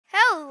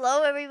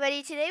Hello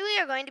everybody, today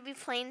we are going to be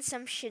playing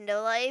some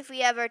Shindo Life. We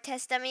have our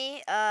test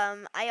dummy.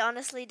 I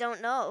honestly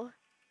don't know.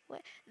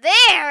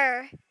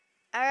 There!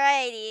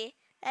 Alrighty,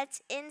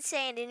 that's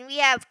insane. And we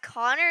have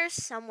Connor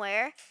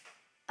somewhere.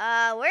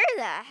 Where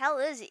the hell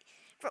is he?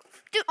 Bro,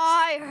 dude,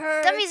 I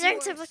heard dummies you aren't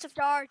were supposed to...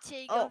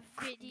 starting Oh,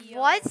 a video.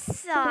 what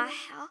the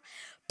hell?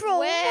 Bro,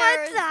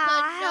 Where's what the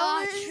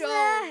hell is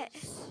that?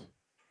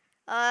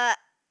 nachos?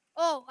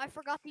 Oh, I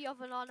forgot the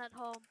oven on at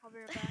home. I'll be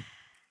right back.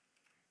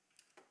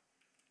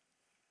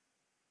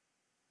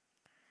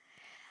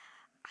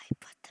 I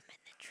put them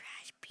in the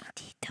trash,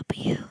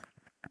 BTW.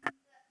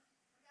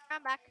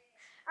 I'm back.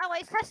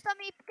 Anyways, test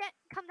dummy,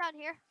 come down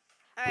here.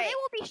 Today Alright,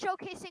 we'll be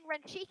showcasing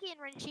Renshiki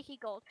and Renshiki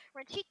Gold.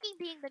 Renshiki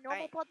being the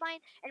normal bloodline,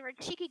 and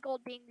Renshiki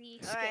Gold being the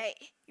skin. alright.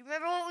 You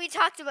remember what we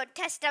talked about,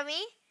 test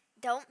dummy?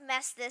 Don't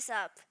mess this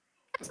up.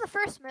 That's the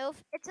first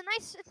move. It's a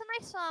nice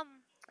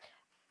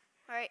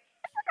Alright.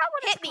 I forgot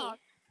what Hit it's me. called.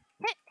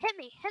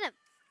 Hit him.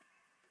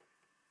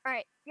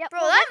 Alright, yep.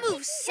 Bro, well, that Renshiki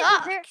move is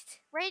sucked.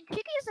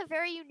 Renshiki is a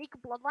very unique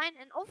bloodline,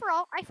 and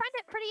overall, I find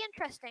it pretty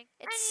interesting.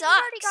 It You've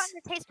already sucks.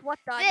 gotten to taste what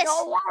the... This.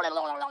 No.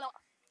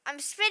 I'm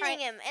spinning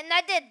him, and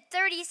that did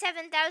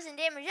 37,000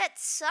 damage. That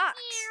sucks.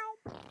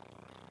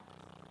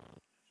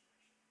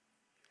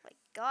 My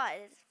God,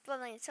 this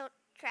bloodline is so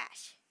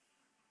trash.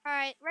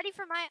 Alright, ready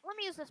for my... Let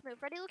me use this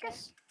move. Ready,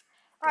 Lucas?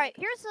 Alright,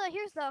 here's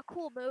the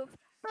cool move.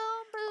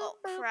 Boom, boom, Oh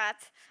boom.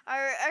 crap!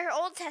 Our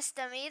old test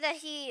dummy that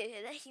he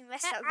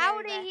messed up very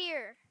Out bad. of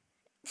here.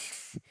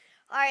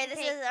 All right, this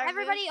is our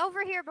everybody move.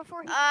 over here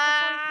before he kills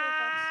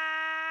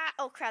us.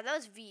 Oh crap! That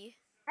was V.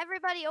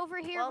 Everybody over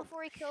here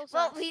before he kills us.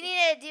 Well, we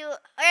need to do. All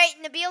right,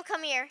 Nabil,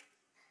 come here.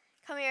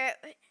 Come here.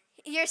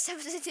 Your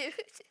substitute.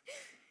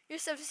 Your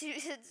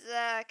substitute's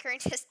current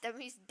test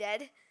dummy's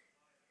dead.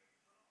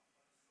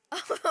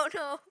 Oh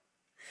no. All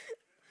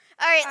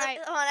right,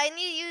 hold on. I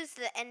need to use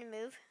the end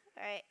move.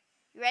 All right,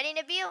 you ready,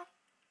 Nabil?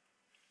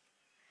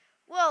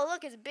 Whoa,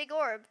 look, it's a big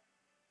orb.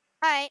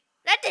 Alright.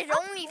 That did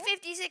only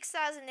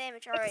 56,000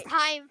 damage. All right. It's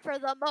time for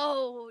the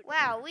mode.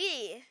 Wow,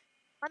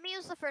 Let me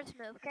use the first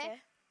move,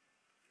 okay?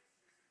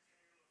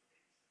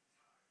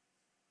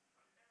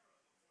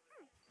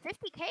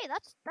 50k,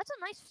 that's a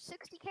nice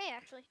 60k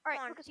actually.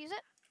 Alright, Lucas, use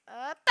it.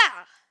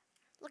 Bah!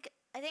 Look,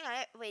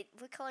 wait,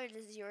 what color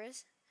is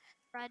yours?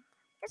 Red.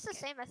 It's the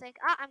same, I think.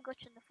 I'm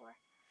glitching the floor.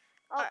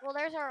 Oh, well,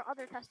 there's our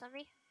other test on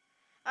me.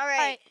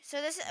 Alright,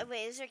 so this is,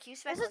 wait, is there Q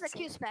spec? This is the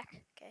Q spec.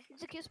 Okay.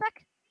 Is it Q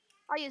spec?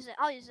 I'll use it.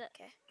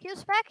 Okay. Q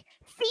spec.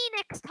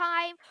 Phoenix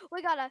time.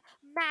 We got a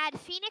mad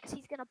Phoenix.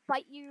 He's gonna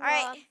bite you,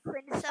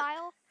 Prince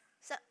style.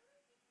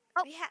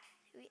 Oh,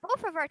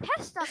 both of our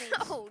test dummies.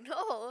 Oh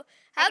no!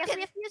 I guess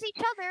we have to use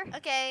each other.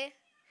 Okay.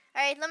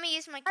 All right, let me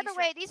use my. By the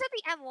way, these are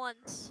the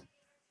M1s.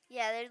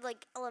 Yeah, they're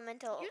like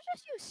elemental. You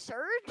just use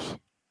Surge.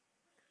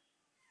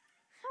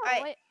 Oh, all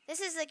right, wait.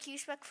 This is the Q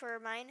spec for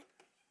mine.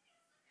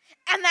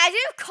 Imagine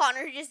if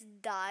Connor just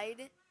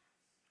died.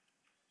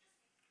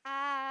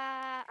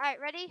 All right,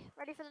 ready?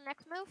 Ready for the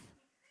next move?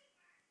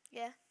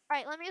 Yeah. All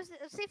right, let's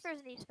see if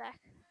there's an E spec.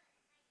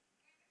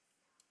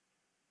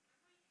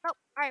 Oh, all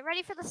right,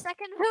 ready for the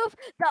second move?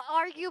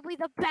 Arguably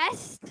the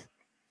best.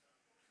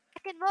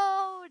 Second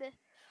mode.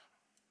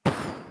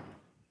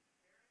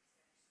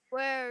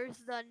 Where's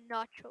the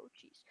nacho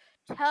cheese?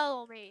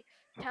 Tell me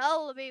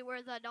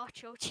where the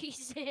nacho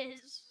cheese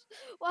is.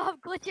 Well, I'm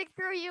glitching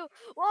through you.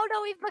 Whoa,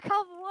 no, we've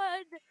become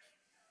one.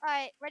 All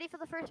right, ready for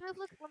the first move,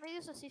 Luke? Let me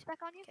use a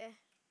C-spec on you. Okay.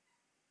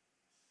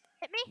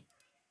 Hit me.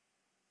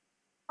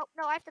 Oh,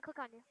 no, I have to click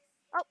on you.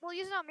 Oh, we'll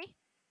use it on me.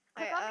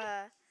 Click on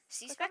me.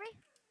 C-spec?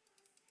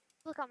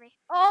 Look on me.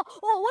 Oh,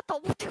 what the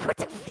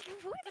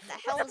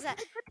hell was that?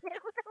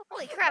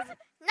 Holy crap.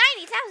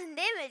 90,000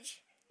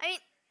 damage. I mean,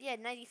 yeah,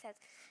 90,000.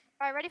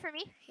 All right, ready for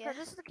me? Yeah. So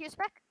this is the Q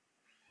spec.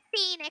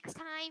 Phoenix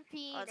time,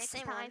 Phoenix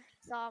time.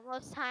 It's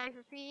almost time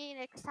for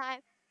Phoenix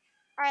time.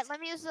 All right,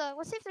 let me use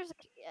let's see if there's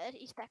a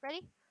E spec.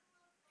 Ready?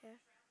 Yeah.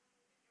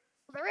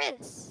 Well, there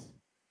is.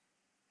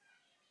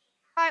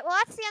 All right, well,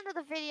 that's the end of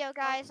the video,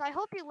 guys. I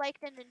hope you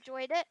liked and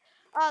enjoyed it.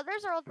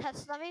 There's our old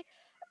test dummy.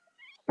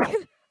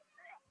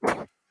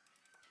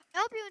 I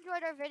hope you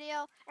enjoyed our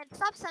video, and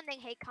stop sending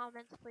hate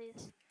comments,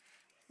 please.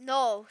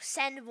 No,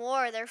 send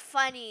more. They're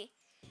funny.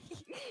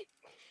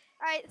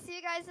 Alright, see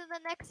you guys in the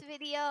next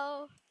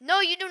video. No,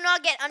 you do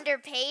not get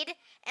underpaid.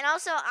 And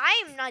also,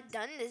 I am not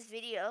done this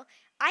video.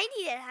 I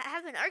need to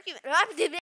have an argument.